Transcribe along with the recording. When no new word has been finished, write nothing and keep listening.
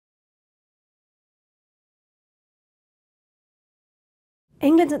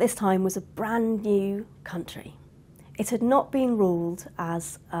England at this time was a brand new country. It had not been ruled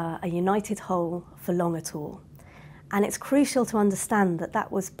as a united whole for long at all. And it's crucial to understand that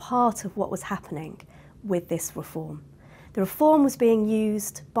that was part of what was happening with this reform. The reform was being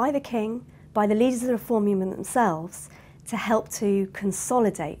used by the king, by the leaders of the reform movement themselves, to help to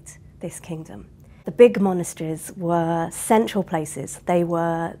consolidate this kingdom. The big monasteries were central places. They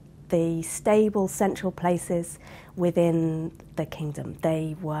were the stable central places within the kingdom.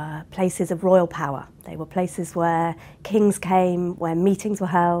 They were places of royal power. They were places where kings came, where meetings were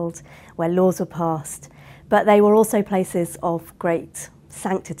held, where laws were passed. But they were also places of great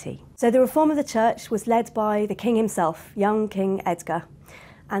sanctity. So the reform of the church was led by the king himself, young King Edgar,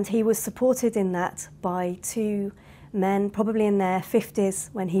 and he was supported in that by two men, probably in their 50s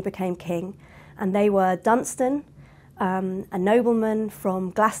when he became king, and they were Dunstan, a nobleman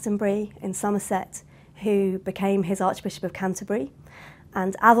from Glastonbury in Somerset, who became his Archbishop of Canterbury,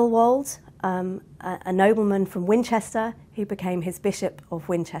 and Athelwold, a nobleman from Winchester, who became his Bishop of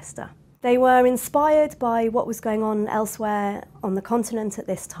Winchester. They were inspired by what was going on elsewhere on the continent at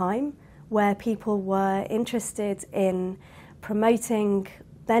this time, where people were interested in promoting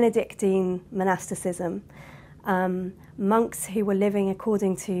Benedictine monasticism, monks who were living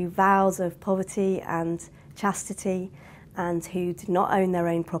according to vows of poverty and chastity and who did not own their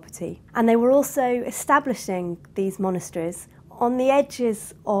own property. And they were also establishing these monasteries on the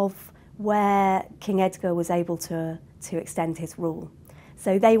edges of where King Edgar was able to extend his rule.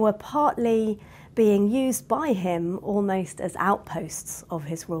 So they were partly being used by him almost as outposts of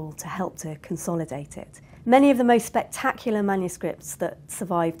his rule to help to consolidate it. Many of the most spectacular manuscripts that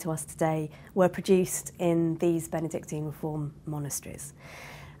survive to us today were produced in these Benedictine reform monasteries.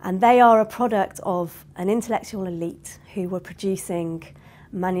 And they are a product of an intellectual elite who were producing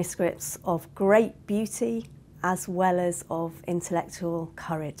manuscripts of great beauty as well as of intellectual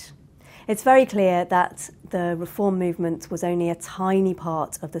courage. It's very clear that the reform movement was only a tiny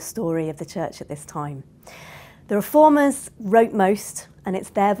part of the story of the church at this time. The reformers wrote most, and it's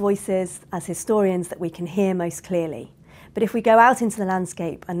their voices as historians that we can hear most clearly. But if we go out into the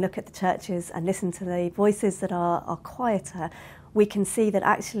landscape and look at the churches and listen to the voices that are quieter, we can see that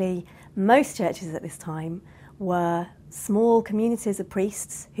actually most churches at this time were small communities of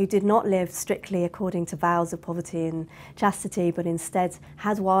priests who did not live strictly according to vows of poverty and chastity, but instead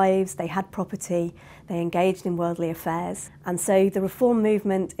had wives, they had property, they engaged in worldly affairs. And so the reform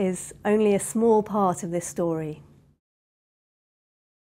movement is only a small part of this story.